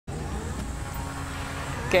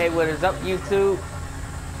Okay, what is up, YouTube?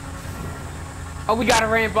 Oh, we got a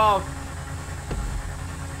rainbow.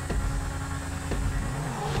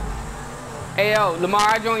 Hey, yo, Lamar,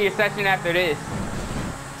 I join your session after this.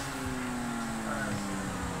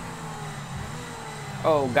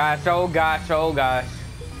 Oh, gosh, oh, gosh, oh, gosh.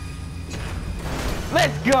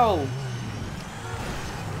 Let's go!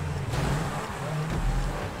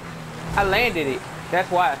 I landed it. That's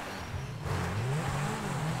why.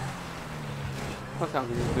 What's up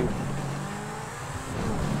with this dude?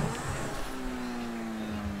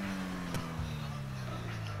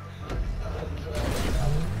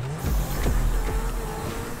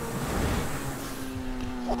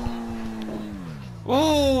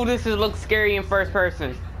 Ooh, this looks scary in first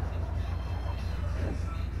person.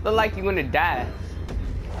 Look like you're gonna die.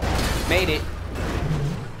 Made it.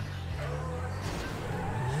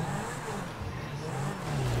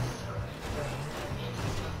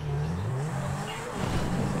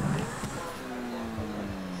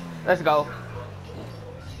 Let's go.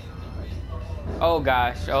 Oh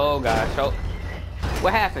gosh, oh gosh, oh.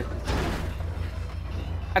 What happened?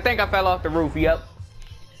 I think I fell off the roof, yep.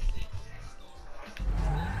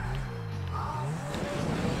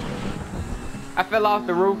 I fell off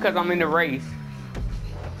the roof because I'm in the race.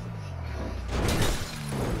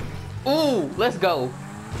 Ooh, let's go.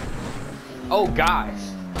 Oh gosh.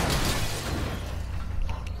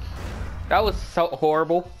 That was so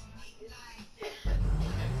horrible.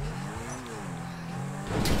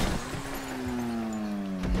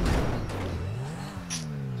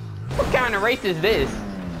 What kind of race is this?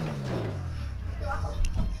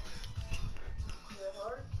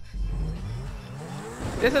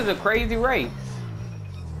 This is a crazy race.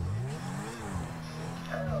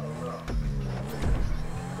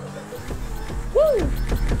 Woo!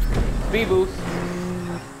 Speed boost.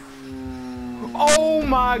 Oh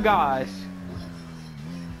my gosh.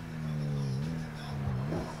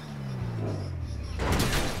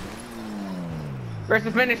 Where's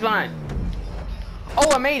the finish line?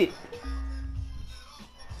 Oh, I made it.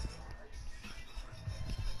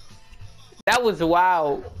 That was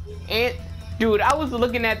wild. And dude, I was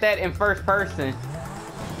looking at that in first person.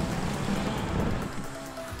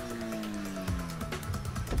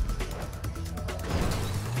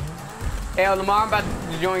 Hey, Lamar, I'm about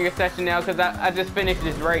to join your session now because I just finished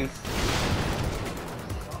this race.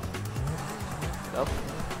 So.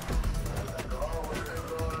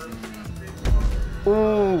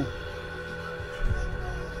 Ooh.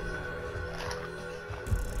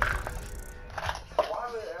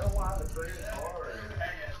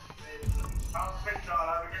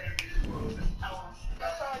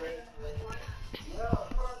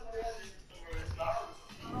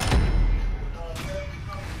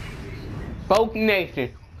 Folk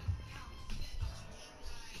Nation.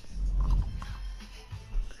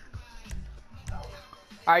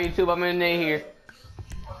 Alright, YouTube, I'm in there here.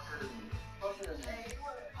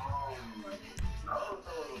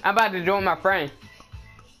 I'm about to join my friend.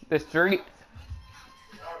 The street.